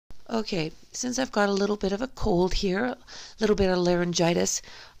Okay, since I've got a little bit of a cold here, a little bit of laryngitis,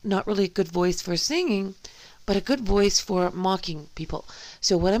 not really a good voice for singing, but a good voice for mocking people.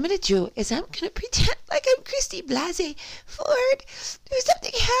 So what I'm going to do is I'm going to pretend like I'm Christine Blase Ford. There's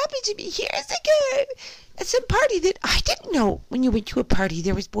something happened to me here a second. At some party that I didn't know. When you went to a party,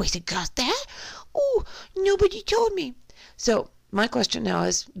 there was boys and girls there. Oh, nobody told me. So my question now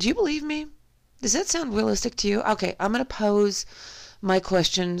is, do you believe me? Does that sound realistic to you? Okay, I'm going to pose my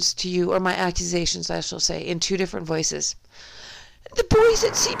questions to you, or my accusations, I shall say, in two different voices. The boys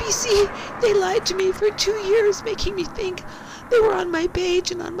at CBC, they lied to me for 2 years, making me think they were on my page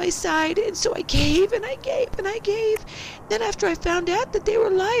and on my side, and so I gave and I gave and I gave. Then after I found out that they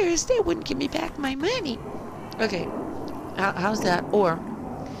were liars, they wouldn't give me back my money. Okay, how's that? Or,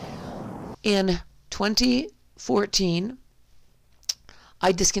 in 2014,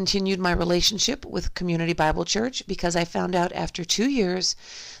 I discontinued my relationship with Community Bible Church because I found out after 2 years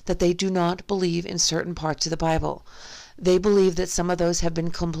that they do not believe in certain parts of the Bible. They believe that some of those have been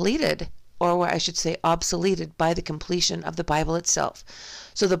completed, or I should say obsoleted, by the completion of the Bible itself.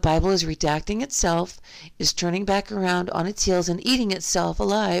 So the Bible is redacting itself, is turning back around on its heels and eating itself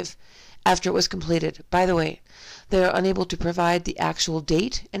alive after it was completed. By the way, they are unable to provide the actual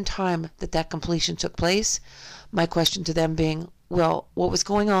date and time that completion took place. My question to them being, well, what was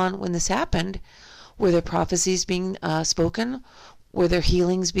going on when this happened? Were there prophecies being spoken? Were there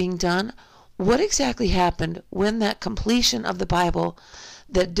healings being done? What exactly happened when that completion of the Bible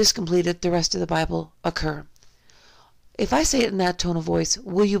that discompleted the rest of the Bible occur? If I say it in that tone of voice,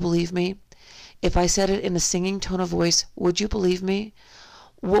 will you believe me? If I said it in a singing tone of voice, would you believe me?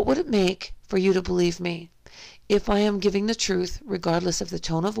 What would it make for you to believe me? If I am giving the truth, regardless of the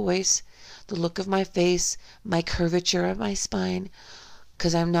tone of voice, the look of my face, my curvature of my spine,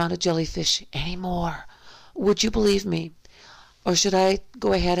 because I'm not a jellyfish anymore, would you believe me? Or should I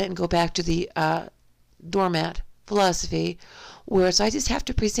go ahead and go back to the doormat philosophy, where I just have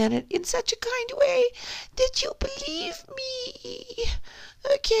to present it in such a kind way that you believe me?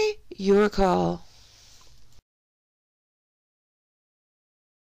 Okay, your call.